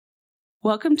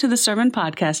Welcome to the Sermon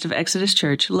Podcast of Exodus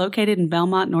Church, located in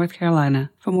Belmont, North Carolina.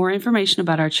 For more information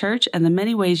about our church and the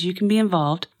many ways you can be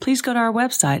involved, please go to our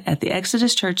website at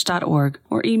theexoduschurch.org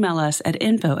or email us at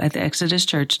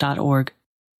info@theexoduschurch.org.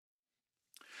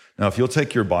 Now, if you'll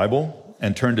take your Bible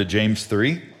and turn to James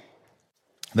 3,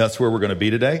 that's where we're going to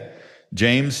be today.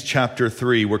 James chapter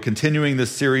 3. We're continuing this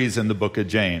series in the book of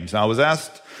James. Now, I was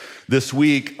asked this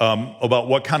week about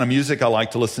what kind of music I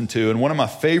like to listen to, and one of my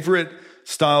favorite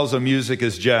styles of music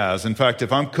is jazz. In fact,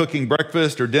 if I'm cooking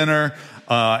breakfast or dinner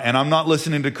and I'm not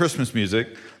listening to Christmas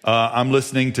music, I'm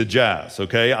listening to jazz,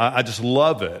 okay? I just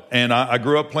love it. And I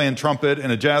grew up playing trumpet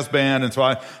in a jazz band, and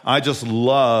so I just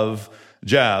love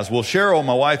jazz. Well, Cheryl,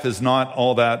 my wife, is not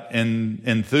all that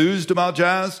enthused about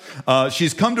jazz.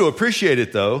 She's come to appreciate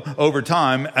it, though, over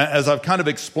time, as I've kind of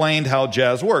explained how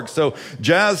jazz works. So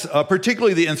jazz,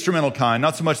 particularly the instrumental kind,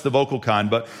 not so much the vocal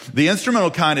kind, but the instrumental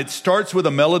kind, it starts with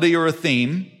a melody or a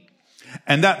theme.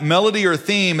 And that melody or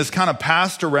theme is kind of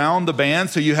passed around the band.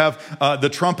 So you have the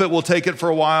trumpet will take it for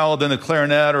a while, then a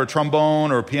clarinet or a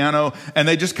trombone or a piano, and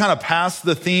they just kind of pass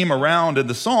the theme around in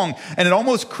the song. And it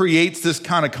almost creates this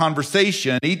kind of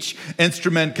conversation, each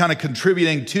instrument kind of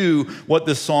contributing to what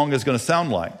this song is going to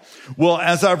sound like. Well,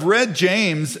 as I've read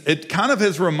James, it kind of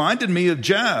has reminded me of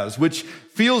jazz, which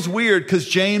feels weird because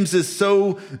James is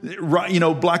so,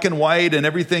 black and white and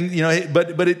everything,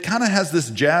 but it kind of has this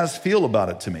jazz feel about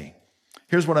it to me.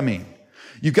 Here's what I mean.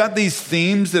 You've got these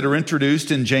themes that are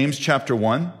introduced in James chapter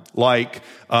 1, like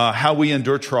how we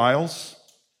endure trials,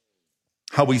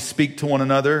 how we speak to one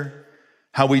another,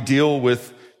 how we deal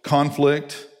with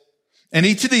conflict. And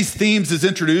each of these themes is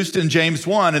introduced in James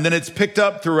 1, and then it's picked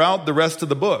up throughout the rest of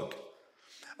the book.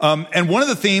 And one of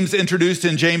the themes introduced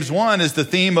in James 1 is the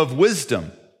theme of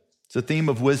wisdom. It's a theme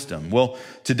of wisdom. Well,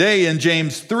 today in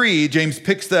James 3, James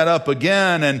picks that up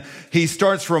again, and he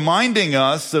starts reminding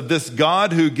us of this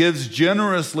God who gives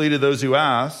generously to those who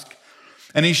ask.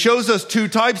 And he shows us two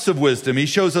types of wisdom. He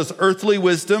shows us earthly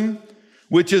wisdom,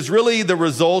 which is really the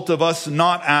result of us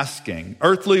not asking.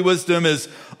 Earthly wisdom is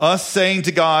us saying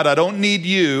to God, I don't need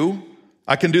you.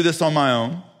 I can do this on my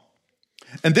own.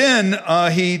 And then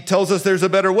he tells us there's a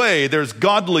better way. There's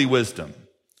godly wisdom.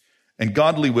 And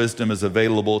godly wisdom is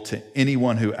available to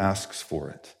anyone who asks for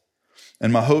it.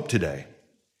 And my hope today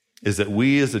is that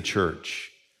we as a church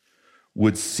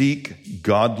would seek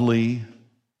godly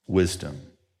wisdom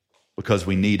because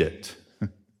we need it.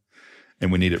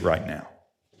 And we need it right now.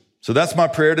 So that's my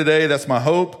prayer today. That's my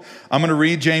hope. I'm going to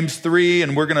read James 3,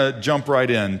 and we're going to jump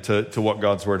right in to what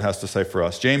God's word has to say for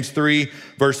us. James 3,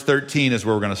 verse 13 is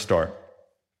where we're going to start.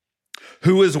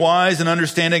 Who is wise and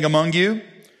understanding among you?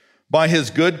 By his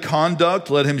good conduct,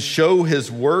 let him show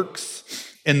his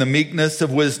works in the meekness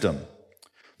of wisdom.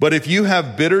 But if you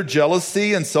have bitter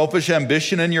jealousy and selfish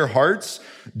ambition in your hearts,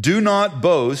 do not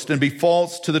boast and be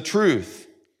false to the truth.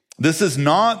 This is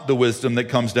not the wisdom that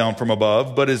comes down from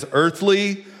above, but is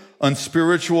earthly,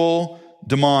 unspiritual,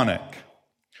 demonic.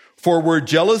 For where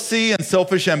jealousy and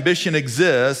selfish ambition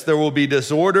exist, there will be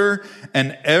disorder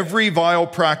and every vile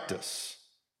practice.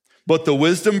 But the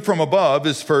wisdom from above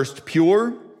is first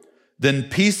pure, then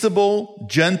peaceable,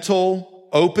 gentle,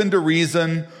 open to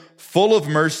reason, full of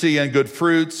mercy and good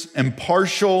fruits,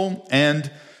 impartial and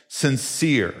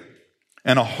sincere.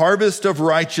 And a harvest of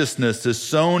righteousness is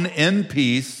sown in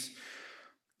peace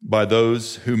by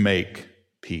those who make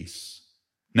peace.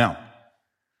 Now,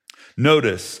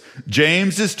 notice,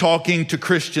 James is talking to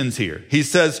Christians here. He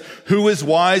says, who is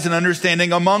wise and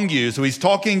understanding among you? So he's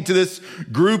talking to this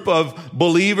group of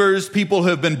believers, people who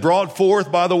have been brought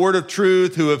forth by the word of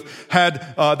truth, who have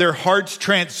had their hearts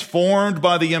transformed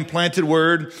by the implanted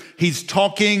word. He's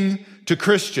talking to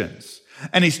Christians.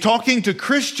 And he's talking to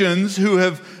Christians who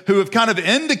have kind of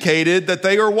indicated that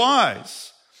they are wise.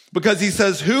 Because he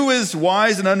says, who is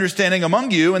wise and understanding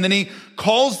among you? And then he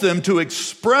calls them to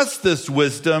express this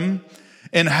wisdom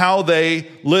in how they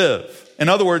live. In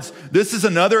other words, this is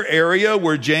another area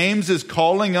where James is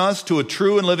calling us to a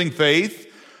true and living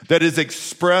faith that is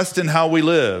expressed in how we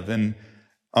live, in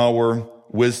our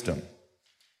wisdom.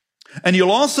 And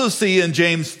you'll also see in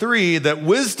James 3 that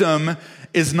wisdom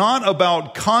is not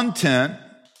about content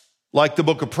like the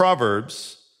book of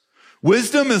Proverbs.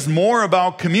 Wisdom is more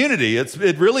about community.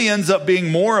 It really ends up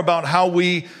being more about how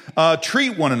we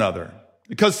treat one another.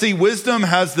 Because see, wisdom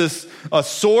has a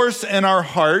source in our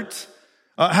heart,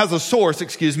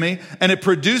 and it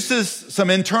produces some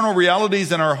internal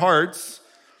realities in our hearts,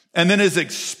 and then is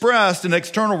expressed in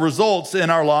external results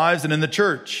in our lives and in the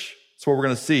church. That's what we're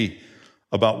going to see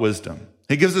about wisdom.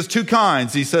 He gives us two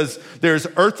kinds. He says there's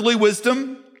earthly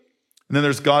wisdom, and then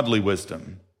there's godly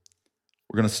wisdom.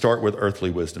 We're going to start with earthly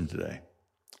wisdom today.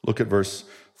 Look at verse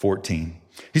 14.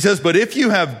 He says, "But if you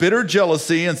have bitter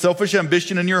jealousy and selfish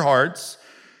ambition in your hearts,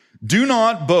 do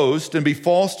not boast and be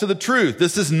false to the truth.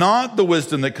 This is not the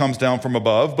wisdom that comes down from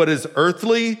above, but is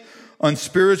earthly,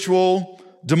 unspiritual,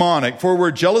 demonic. For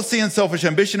where jealousy and selfish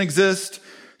ambition exist,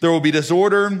 there will be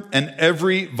disorder and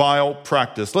every vile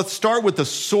practice." Let's start with the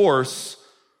source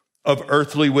of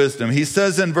earthly wisdom. He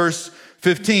says in verse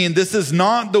 15, this is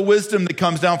not the wisdom that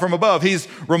comes down from above. He's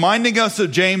reminding us of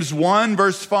James 1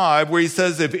 verse 5, where he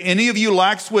says, "If any of you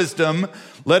lacks wisdom,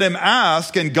 let him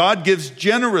ask, and God gives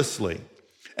generously."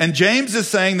 And James is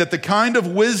saying that the kind of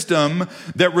wisdom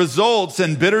that results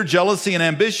in bitter jealousy and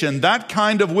ambition, that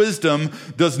kind of wisdom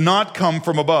does not come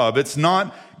from above. It's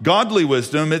not godly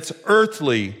wisdom, it's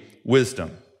earthly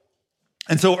wisdom.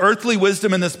 And so earthly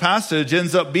wisdom in this passage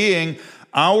ends up being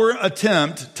our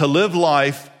attempt to live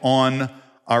life on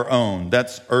our own.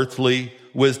 That's earthly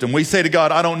wisdom. We say to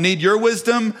God, "I don't need your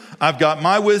wisdom. I've got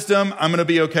my wisdom. I'm going to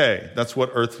be okay." That's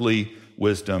what earthly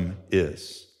wisdom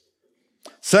is.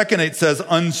 Second, it says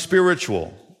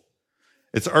unspiritual.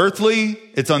 It's earthly,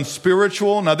 it's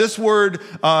unspiritual. Now, this word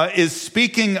is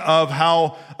speaking of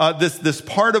how this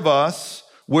part of us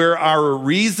where our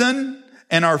reason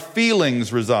and our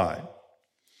feelings reside.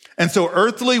 And so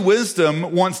earthly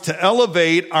wisdom wants to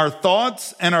elevate our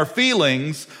thoughts and our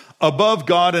feelings above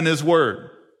God and his word.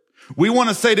 We want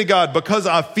to say to God, because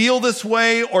I feel this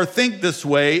way or think this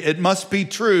way, it must be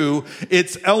true.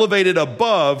 It's elevated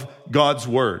above God's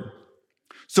word.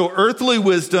 So earthly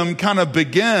wisdom kind of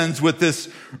begins with this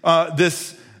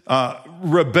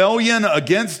rebellion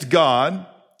against God,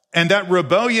 and that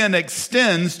rebellion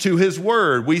extends to his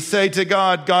word. We say to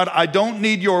God, "God, I don't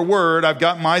need your word. I've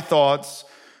got my thoughts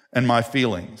and my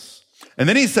feelings." And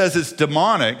then he says it's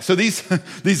demonic. So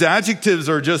these adjectives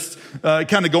are just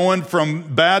kind of going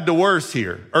from bad to worse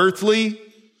here. Earthly,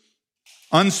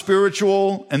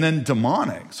 unspiritual, and then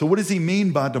demonic. So what does he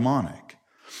mean by demonic?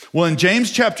 Well, in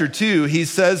James chapter 2, he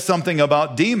says something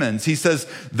about demons. He says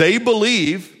they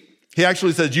believe. He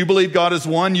actually says, "You believe God is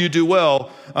one, you do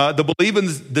well."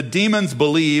 The demons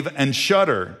believe and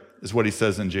shudder, is what he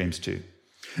says in James 2.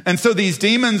 And so these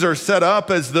demons are set up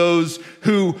as those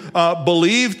who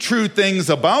believe true things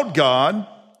about God,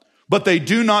 but they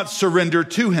do not surrender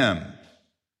to him.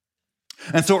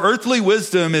 And so earthly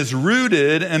wisdom is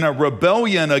rooted in a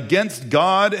rebellion against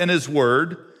God and his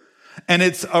word. And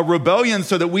it's a rebellion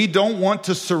so that we don't want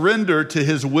to surrender to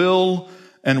his will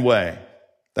and way.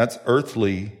 That's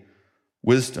earthly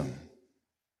wisdom.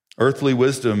 Earthly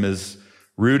wisdom is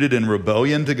rooted in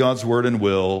rebellion to God's word and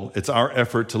will. It's our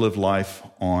effort to live life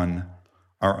on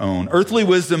our own. Earthly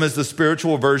wisdom is the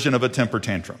spiritual version of a temper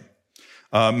tantrum.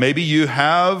 Maybe you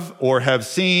have or have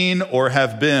seen or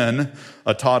have been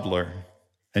a toddler,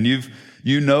 and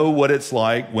you know what it's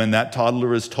like when that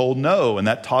toddler is told no, and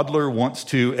that toddler wants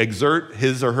to exert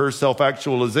his or her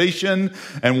self-actualization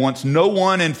and wants no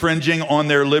one infringing on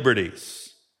their liberties.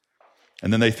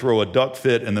 And then they throw a duck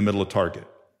fit in the middle of Target.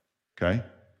 Okay?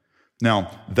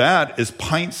 Now, that is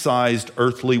pint-sized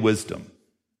earthly wisdom.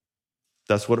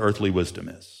 That's what earthly wisdom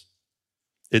is.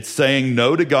 It's saying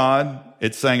no to God.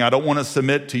 It's saying, "I don't want to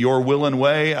submit to your will and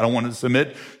way. I don't want to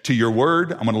submit to your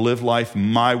word. I'm going to live life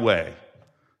my way."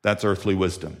 That's earthly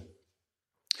wisdom.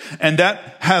 And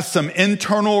that has some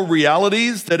internal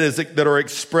realities that are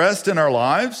expressed in our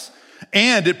lives,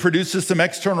 and it produces some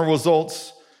external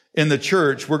results in the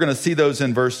church. We're going to see those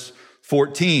in verse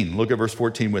 14. Look at verse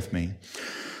 14 with me.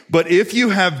 "But if you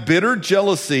have bitter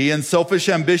jealousy and selfish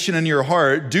ambition in your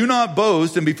heart, do not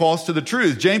boast and be false to the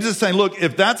truth." James is saying, look,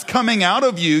 if that's coming out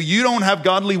of you, you don't have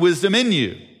godly wisdom in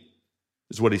you,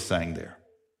 is what he's saying there.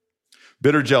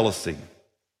 Bitter jealousy.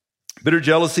 Bitter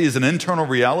jealousy is an internal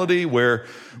reality where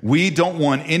we don't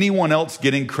want anyone else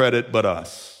getting credit but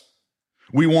us.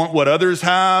 We want what others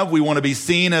have. We want to be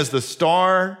seen as the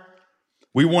star.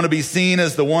 We want to be seen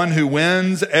as the one who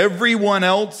wins. Everyone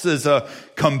else is a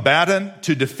combatant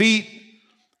to defeat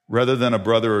rather than a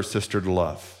brother or sister to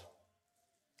love.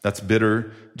 That's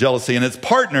bitter jealousy. And its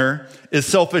partner is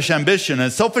selfish ambition.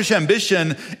 And selfish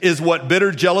ambition is what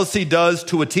bitter jealousy does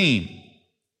to a team.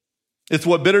 It's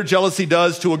what bitter jealousy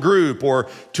does to a group or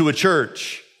to a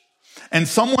church. And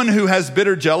someone who has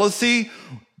bitter jealousy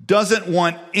doesn't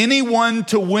want anyone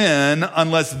to win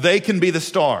unless they can be the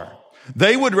star.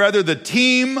 They would rather the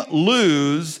team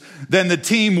lose than the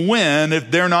team win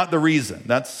if they're not the reason.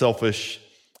 That's selfish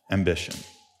ambition.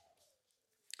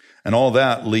 And all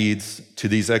that leads to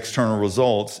these external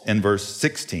results in verse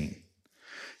 16.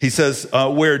 He says,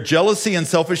 where jealousy and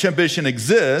selfish ambition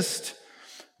exist,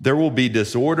 there will be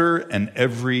disorder and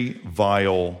every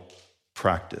vile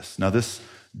practice. Now, this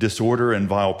disorder and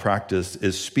vile practice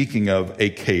is speaking of a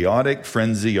chaotic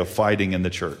frenzy of fighting in the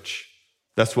church.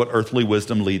 That's what earthly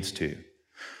wisdom leads to.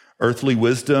 Earthly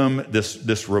wisdom,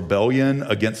 this rebellion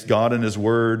against God and his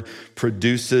word,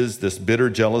 produces this bitter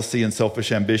jealousy and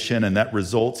selfish ambition, and that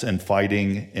results in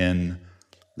fighting in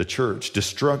the church,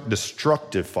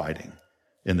 destructive fighting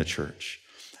in the church.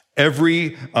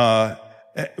 Every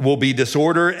will be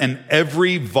disorder and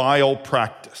every vile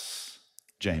practice,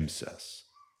 James says.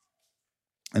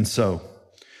 And so,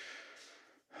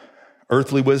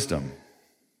 earthly wisdom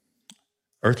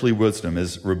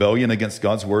is rebellion against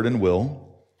God's word and will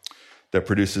that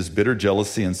produces bitter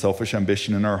jealousy and selfish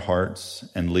ambition in our hearts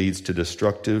and leads to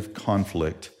destructive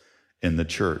conflict in the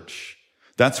church.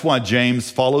 That's why James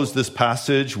follows this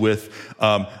passage with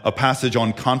a passage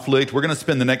on conflict. We're going to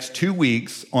spend the next 2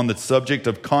 weeks on the subject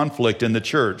of conflict in the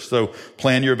church. So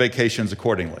plan your vacations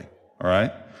accordingly, all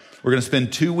right? We're going to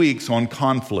spend 2 weeks on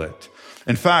conflict.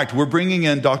 In fact, we're bringing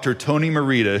in Dr. Tony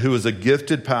Merida, who is a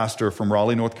gifted pastor from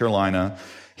Raleigh, North Carolina.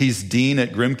 He's dean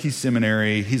at Grimke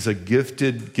Seminary. He's a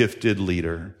gifted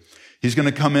leader. He's going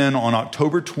to come in on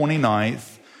October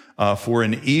 29th for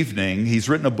an evening. He's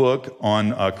written a book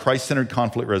on Christ-centered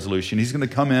conflict resolution. He's going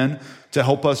to come in to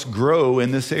help us grow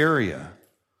in this area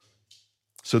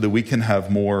so that we can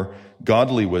have more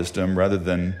godly wisdom rather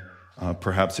than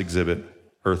perhaps exhibit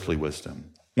earthly wisdom.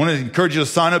 I want to encourage you to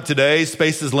sign up today.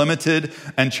 Space is limited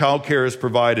and childcare is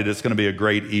provided. It's going to be a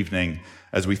great evening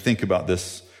as we think about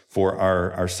this for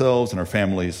ourselves and our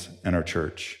families and our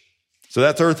church. So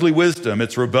that's earthly wisdom.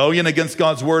 It's rebellion against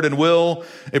God's word and will.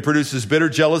 It produces bitter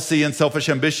jealousy and selfish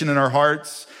ambition in our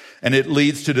hearts, and it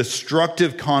leads to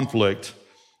destructive conflict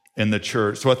in the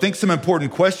church. So I think some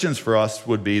important questions for us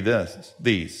would be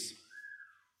these.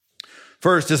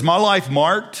 First, is my life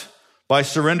marked by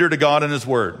surrender to God and his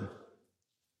word?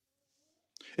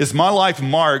 Is my life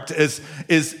marked as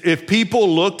if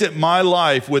people looked at my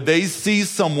life, would they see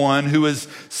someone who is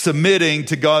submitting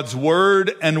to God's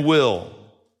word and will?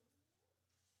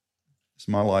 Is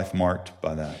my life marked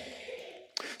by that?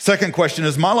 Second question,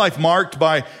 is my life marked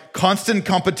by constant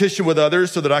competition with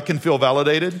others so that I can feel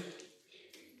validated?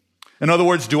 In other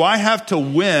words, do I have to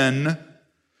win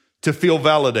to feel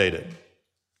validated?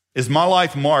 Is my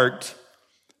life marked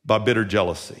by bitter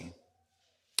jealousy?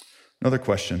 Another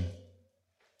question.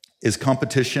 Is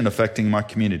competition affecting my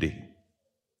community?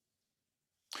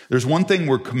 There's one thing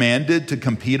we're commanded to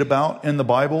compete about in the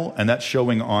Bible, and that's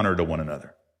showing honor to one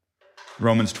another.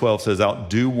 Romans 12 says,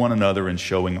 outdo one another in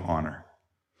showing honor.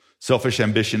 Selfish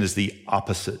ambition is the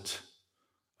opposite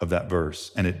of that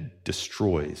verse, and it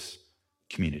destroys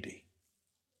community.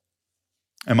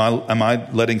 Am I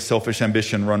letting selfish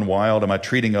ambition run wild? Am I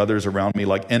treating others around me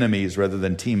like enemies rather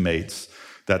than teammates?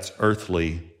 That's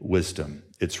earthly wisdom.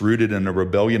 It's rooted in a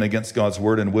rebellion against God's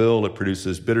word and will. It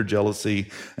produces bitter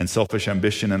jealousy and selfish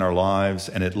ambition in our lives,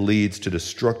 and it leads to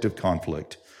destructive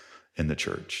conflict in the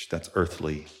church. That's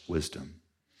earthly wisdom.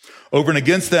 Over and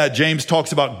against that, James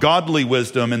talks about godly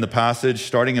wisdom in the passage,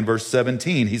 starting in verse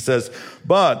 17. He says,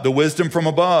 but the wisdom from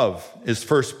above is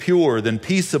first pure, then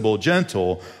peaceable,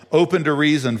 gentle, open to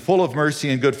reason, full of mercy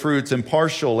and good fruits,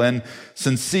 impartial and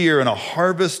sincere, and a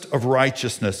harvest of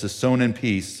righteousness is sown in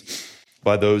peace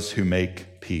by those who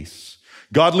make peace.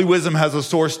 Godly wisdom has a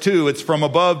source too. It's from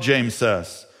above, James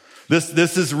says.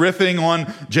 This is riffing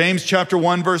on James chapter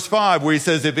 1, verse 5, where he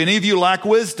says, if any of you lack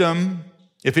wisdom,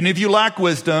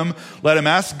 let him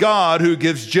ask God, who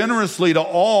gives generously to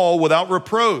all without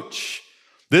reproach.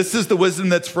 This is the wisdom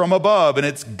that's from above, and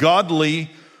it's godly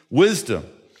wisdom.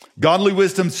 Godly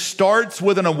wisdom starts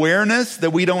with an awareness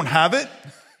that we don't have it.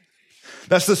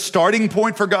 That's the starting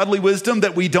point for godly wisdom,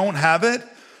 that we don't have it.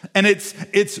 And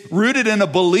it's rooted in a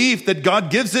belief that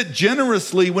God gives it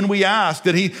generously when we ask,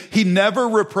 that he never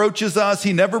reproaches us.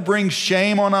 He never brings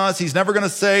shame on us. He's never going to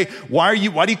say, why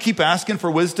do you keep asking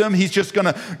for wisdom? He's just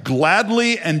going to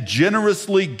gladly and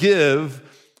generously give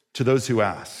to those who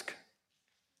ask.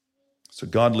 So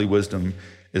godly wisdom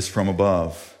is from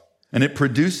above, and it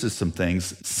produces some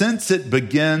things. Since it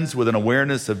begins with an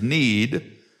awareness of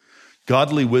need,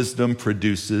 godly wisdom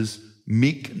produces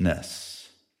meekness.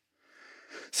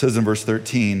 It says in verse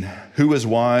 13, who is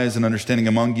wise and understanding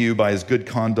among you? By his good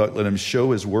conduct, let him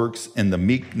show his works in the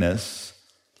meekness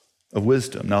of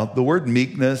wisdom. Now, the word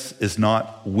meekness is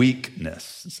not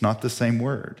weakness. It's not the same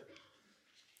word.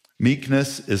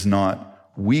 Meekness is not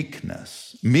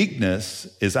weakness.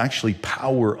 Meekness is actually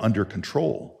power under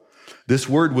control. This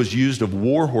word was used of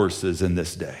war horses in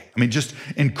this day. I mean, just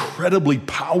incredibly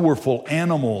powerful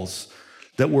animals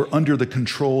that were under the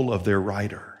control of their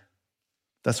rider.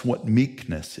 That's what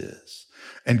meekness is.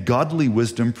 And godly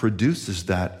wisdom produces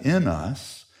that in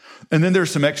us And then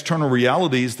there's some external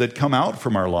realities that come out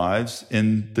from our lives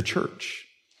in the church.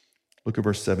 Look at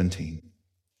verse 17.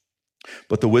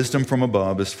 But the wisdom from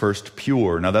above is first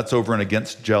pure. Now that's over and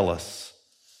against jealous.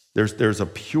 There's a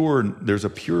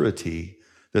purity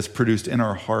that's produced in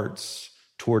our hearts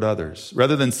toward others.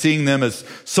 Rather than seeing them as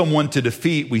someone to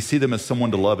defeat, we see them as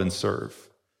someone to love and serve.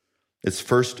 It's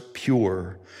first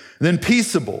pure. And then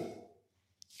peaceable.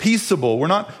 Peaceable. We're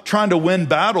not trying to win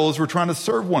battles, we're trying to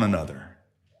serve one another.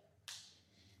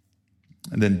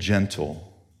 And then gentle.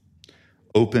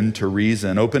 Open to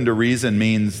reason. Open to reason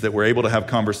means that we're able to have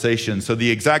conversations. So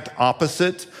the exact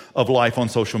opposite of life on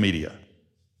social media.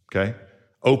 Okay?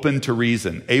 Open to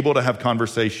reason. Able to have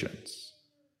conversations.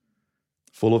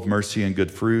 Full of mercy and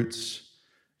good fruits.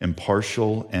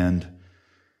 Impartial and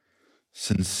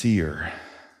sincere.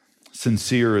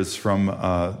 Sincere is from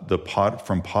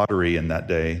pottery in that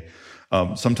day.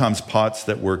 Sometimes pots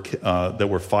that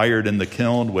were fired in the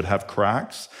kiln would have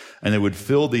cracks, and they would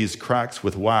fill these cracks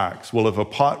with wax. Well, if a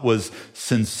pot was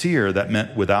sincere, that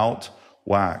meant without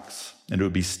wax, and it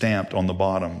would be stamped on the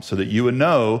bottom so that you would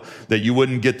know that you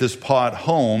wouldn't get this pot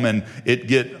home and it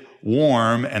get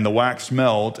warm and the wax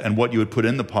melt and what you would put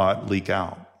in the pot leak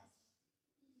out.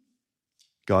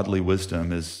 Godly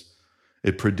wisdom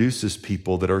it produces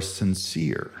people that are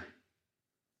sincere.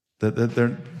 That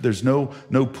there's no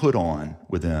put on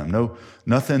with them.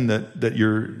 Nothing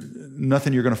you're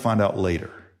going to find out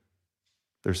later.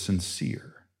 They're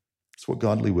sincere. That's what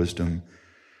godly wisdom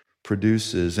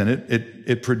produces. And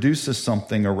it produces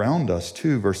something around us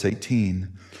too. Verse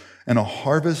 18. And a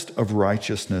harvest of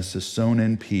righteousness is sown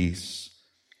in peace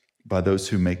by those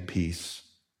who make peace.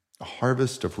 A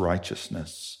harvest of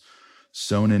righteousness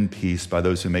sown in peace by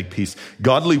those who make peace.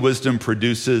 Godly wisdom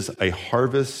produces a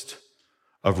harvest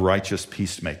of righteous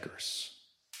peacemakers.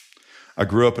 I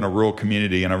grew up in a rural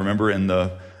community, and I remember in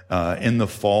the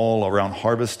fall around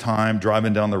harvest time,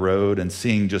 driving down the road and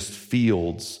seeing just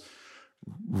fields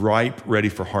ripe, ready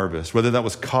for harvest, whether that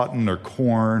was cotton or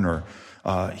corn or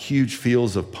huge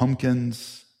fields of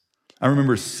pumpkins. I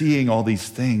remember seeing all these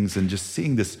things and just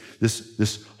seeing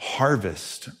this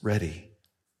harvest ready.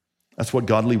 That's what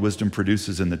godly wisdom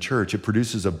produces in the church. It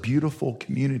produces a beautiful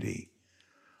community,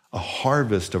 a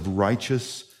harvest of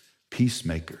righteous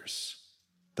peacemakers.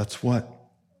 That's what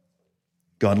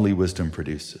godly wisdom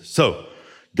produces. So,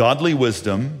 godly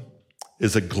wisdom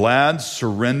is a glad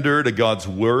surrender to God's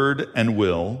word and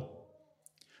will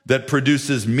that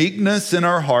produces meekness in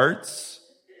our hearts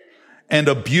and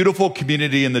a beautiful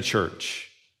community in the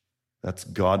church. That's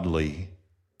godly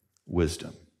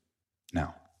wisdom.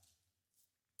 Now,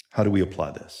 how do we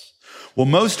apply this? Well,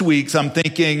 most weeks I'm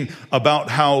thinking about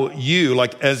how you,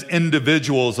 like as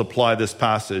individuals, apply this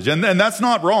passage. And that's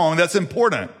not wrong, that's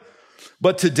important.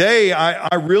 But today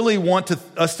I really want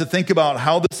us to think about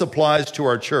how this applies to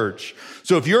our church.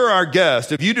 So if you're our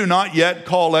guest, if you do not yet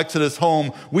call Exodus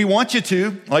home, we want you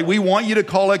to. We want you to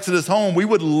call Exodus home. We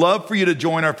would love for you to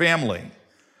join our family.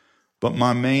 But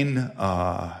my main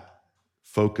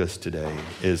focus today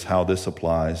is how this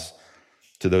applies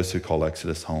to those who call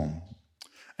Exodus home.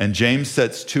 And James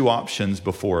sets two options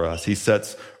before us. He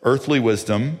sets earthly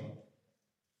wisdom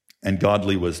and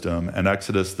godly wisdom. And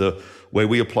Exodus, the way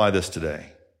we apply this today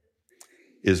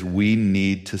is we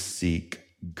need to seek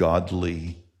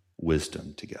godly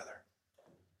wisdom together.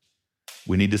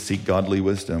 We need to seek godly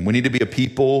wisdom. We need to be a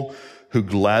people who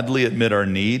gladly admit our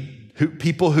need.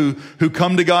 People who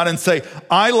come to God and say,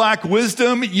 I lack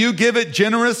wisdom, you give it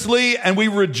generously, and we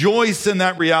rejoice in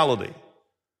that reality.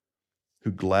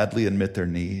 Who gladly admit their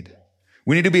need.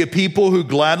 We need to be a people who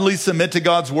gladly submit to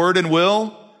God's word and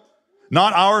will.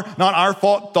 Not our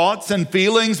thoughts and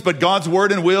feelings, but God's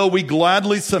word and will. We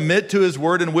gladly submit to his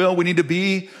word and will. We need to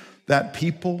be that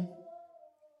people.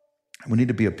 We need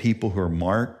to be a people who are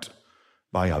marked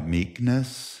by a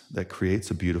meekness that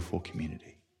creates a beautiful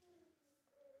community.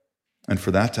 And for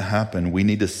that to happen, we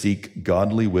need to seek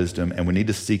godly wisdom, and we need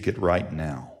to seek it right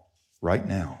now. Right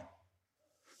now.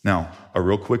 Now, a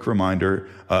real quick reminder,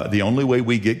 the only way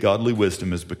we get godly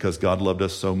wisdom is because God loved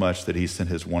us so much that he sent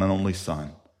his one and only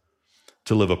son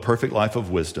to live a perfect life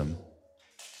of wisdom,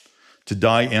 to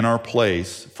die in our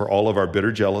place for all of our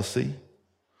bitter jealousy,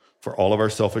 for all of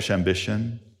our selfish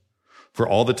ambition, for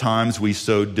all the times we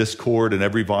sowed discord and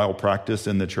every vile practice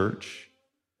in the church.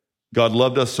 God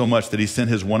loved us so much that he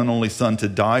sent his one and only son to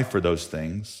die for those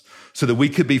things so that we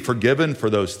could be forgiven for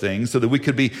those things, so that we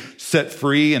could be set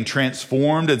free and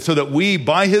transformed, and so that we,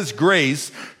 by his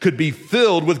grace, could be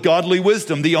filled with godly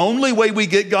wisdom. The only way we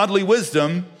get godly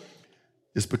wisdom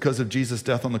is because of Jesus'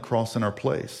 death on the cross in our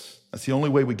place. That's the only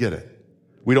way we get it.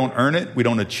 We don't earn it. We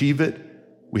don't achieve it.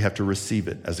 We have to receive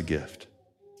it as a gift.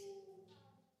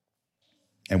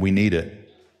 And we need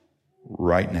it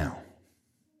right now.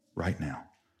 Right now.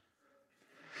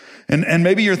 And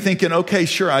maybe you're thinking, okay,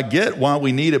 sure, I get why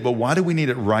we need it, but why do we need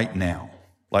it right now?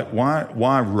 Like,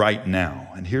 why right now?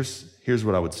 And here's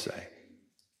what I would say.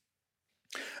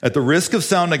 At the risk of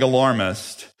sounding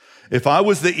alarmist, if I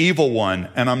was the evil one,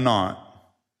 and I'm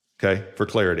not, okay, for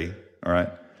clarity, all right?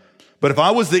 But if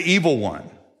I was the evil one,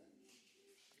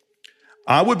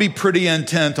 I would be pretty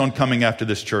intent on coming after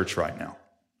this church right now.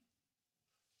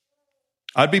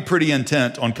 I'd be pretty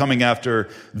intent on coming after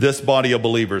this body of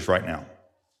believers right now.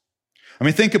 I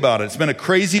mean, think about it. It's been a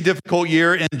crazy, difficult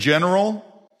year in general,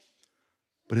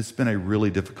 but it's been a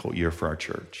really difficult year for our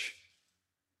church.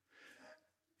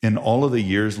 In all of the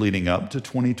years leading up to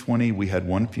 2020, we had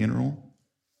one funeral.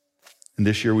 And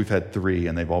this year we've had 3,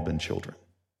 and they've all been children.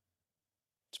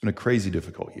 It's been a crazy,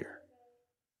 difficult year.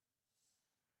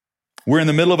 We're in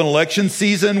the middle of an election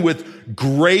season with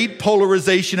great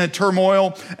polarization and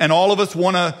turmoil, and all of us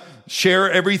want to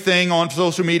share everything on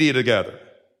social media together.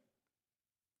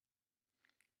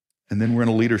 And then we're in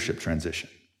a leadership transition.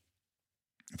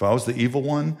 If I was the evil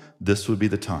one, this would be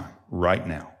the time, right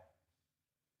now.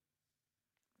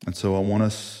 And so I want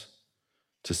us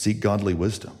to seek godly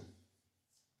wisdom.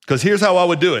 Because here's how I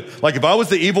would do it. Like if I was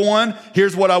the evil one,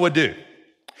 here's what I would do.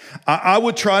 I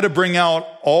would try to bring out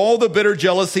all the bitter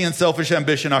jealousy and selfish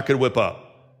ambition I could whip up.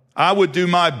 I would do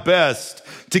my best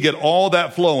to get all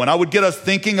that flowing. I would get us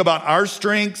thinking about our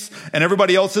strengths and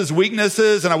everybody else's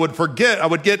weaknesses, and I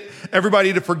would get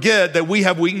everybody to forget that we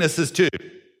have weaknesses too.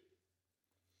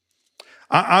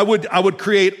 I would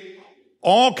create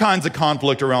all kinds of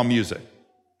conflict around music.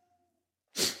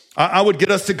 I would get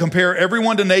us to compare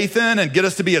everyone to Nathan and get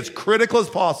us to be as critical as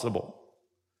possible.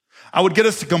 I would get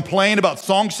us to complain about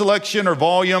song selection or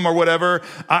volume or whatever.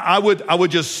 I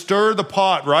would just stir the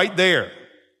pot right there.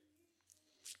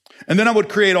 And then I would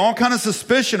create all kind of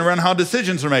suspicion around how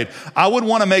decisions are made. I would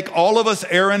want to make all of us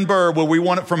Aaron Burr where we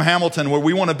want it from Hamilton, where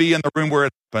we want to be in the room where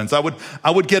it happens. I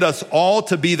would get us all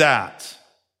to be that.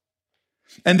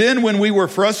 And then when we were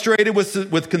frustrated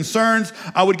with concerns,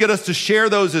 I would get us to share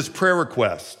those as prayer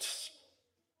requests.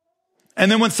 And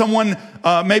then when someone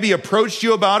maybe approached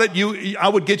you about it, I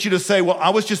would get you to say, well, I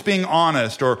was just being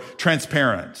honest or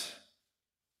transparent.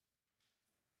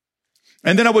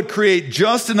 And then I would create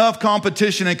just enough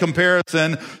competition and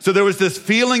comparison so there was this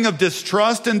feeling of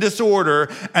distrust and disorder.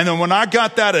 And then when I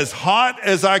got that as hot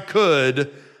as I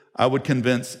could, I would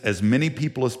convince as many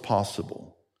people as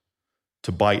possible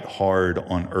to bite hard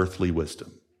on earthly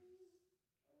wisdom.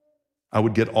 I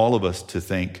would get all of us to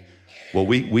think, well,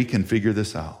 we can figure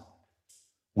this out.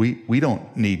 We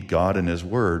don't need God and His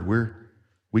Word.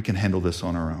 We can handle this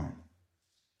on our own.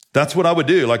 That's what I would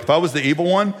do. Like if I was the evil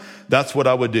one, that's what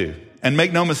I would do. And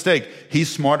make no mistake, he's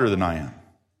smarter than I am.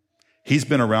 He's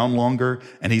been around longer,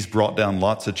 and he's brought down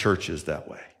lots of churches that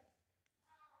way.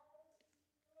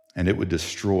 And it would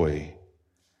destroy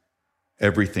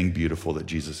everything beautiful that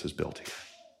Jesus has built here.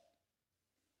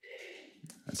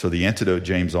 And so the antidote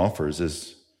James offers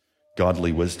is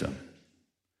godly wisdom.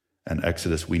 And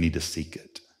Exodus, we need to seek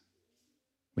it.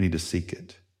 We need to seek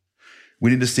it.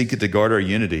 We need to seek it to guard our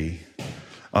unity.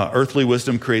 Earthly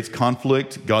wisdom creates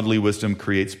conflict. Godly wisdom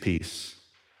creates peace.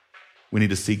 We need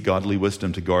to seek godly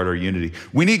wisdom to guard our unity.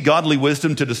 We need godly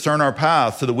wisdom to discern our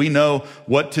path so that we know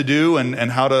what to do and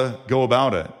how to go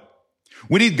about it.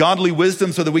 We need godly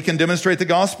wisdom so that we can demonstrate the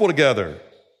gospel together.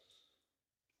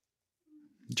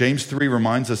 James 3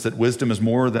 reminds us that wisdom is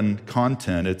more than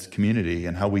content. It's community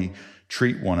and how we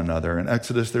treat one another. In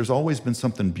Exodus, there's always been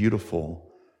something beautiful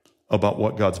about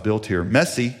what God's built here.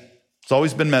 Messy. It's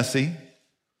always been messy.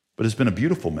 But it's been a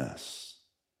beautiful mess.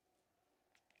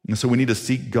 And so we need to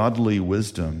seek godly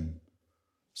wisdom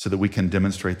so that we can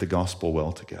demonstrate the gospel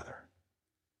well together.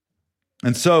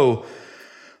 And so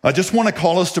I just want to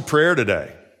call us to prayer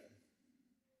today.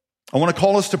 I want to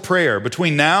call us to prayer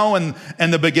between now and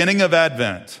the beginning of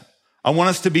Advent. I want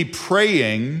us to be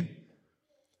praying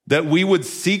that we would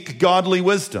seek godly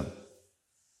wisdom.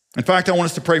 In fact, I want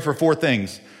us to pray for 4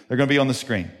 things. They're going to be on the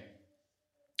screen.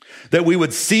 That we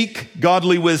would seek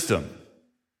godly wisdom,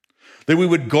 that we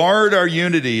would guard our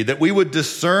unity, that we would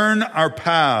discern our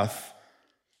path,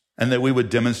 and that we would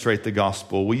demonstrate the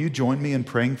gospel. Will you join me in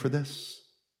praying for this?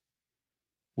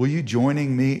 Will you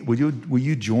join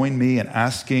me in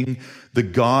asking the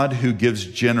God who gives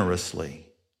generously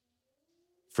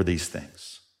for these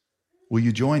things? Will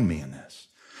you join me in this?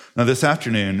 Now, this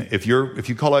afternoon, if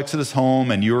you call Exodus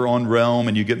home and you're on Realm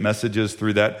and you get messages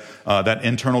through that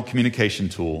internal communication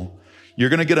tool, you're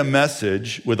going to get a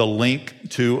message with a link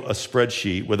to a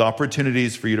spreadsheet with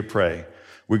opportunities for you to pray.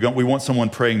 We want someone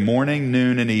praying morning,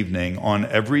 noon, and evening on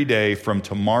every day from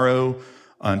tomorrow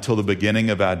until the beginning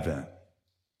of Advent.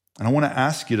 And I want to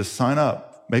ask you to sign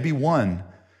up, maybe one,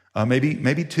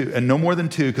 maybe two, and no more than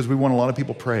two, because we want a lot of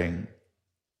people praying.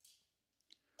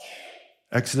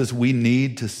 Exodus, we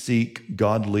need to seek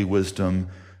godly wisdom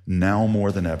now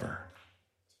more than ever.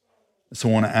 So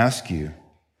I want to ask you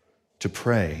to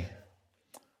pray,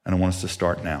 and I want us to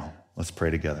start now. Let's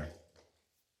pray together.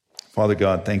 Father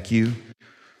God, thank you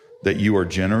that you are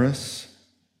generous.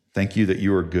 Thank you that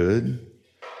you are good.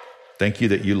 Thank you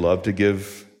that you love to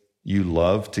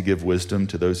give wisdom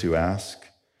to those who ask.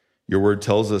 Your word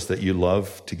tells us that you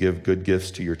love to give good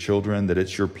gifts to your children, that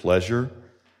it's your pleasure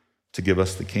to give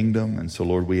us the kingdom. And so,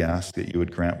 Lord, we ask that you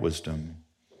would grant wisdom.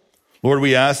 Lord,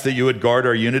 we ask that you would guard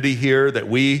our unity here, that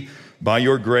we, by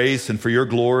your grace and for your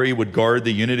glory, would guard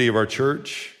the unity of our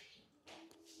church.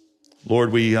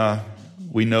 Lord, we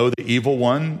know the evil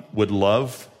one would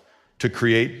love to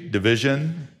create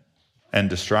division and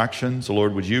distraction. So,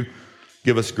 Lord, would you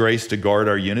give us grace to guard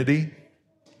our unity,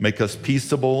 make us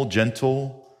peaceable,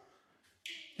 gentle,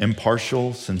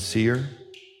 impartial, sincere.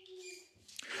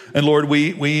 And Lord,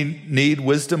 we need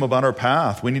wisdom about our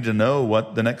path. We need to know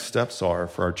what the next steps are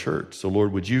for our church. So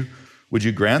Lord, would you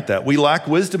grant that? We lack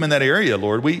wisdom in that area,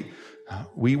 Lord. We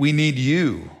need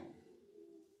you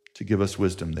to give us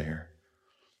wisdom there.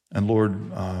 And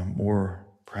Lord,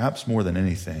 perhaps more than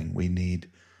anything, we need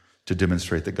to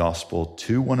demonstrate the gospel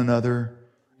to one another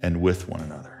and with one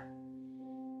another.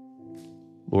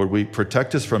 Lord, we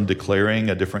protect us from declaring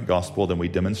a different gospel than we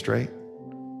demonstrate.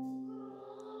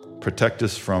 Protect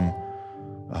us from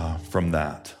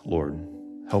that, Lord.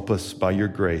 Help us by your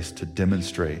grace to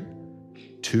demonstrate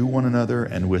to one another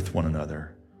and with one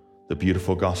another the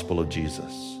beautiful gospel of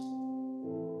Jesus.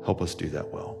 Help us do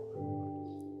that well.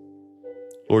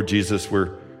 Lord Jesus,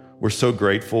 we're so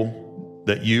grateful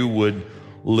that you would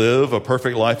live a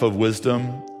perfect life of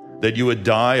wisdom, that you would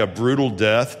die a brutal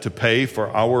death to pay for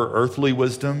our earthly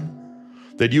wisdom,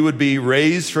 that you would be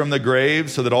raised from the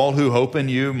grave so that all who hope in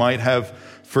you might have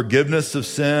forgiveness of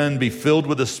sin, be filled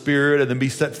with the Spirit, and then be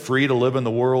set free to live in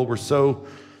the world. We're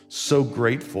so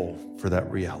grateful for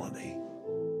that reality.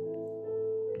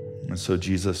 And so,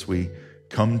 Jesus, we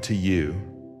come to you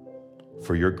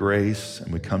for your grace,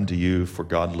 and we come to you for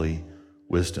godly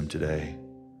wisdom today.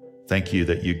 Thank you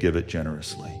that you give it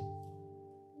generously.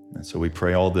 And so we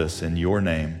pray all this in your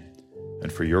name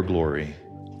and for your glory.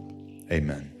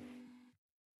 Amen.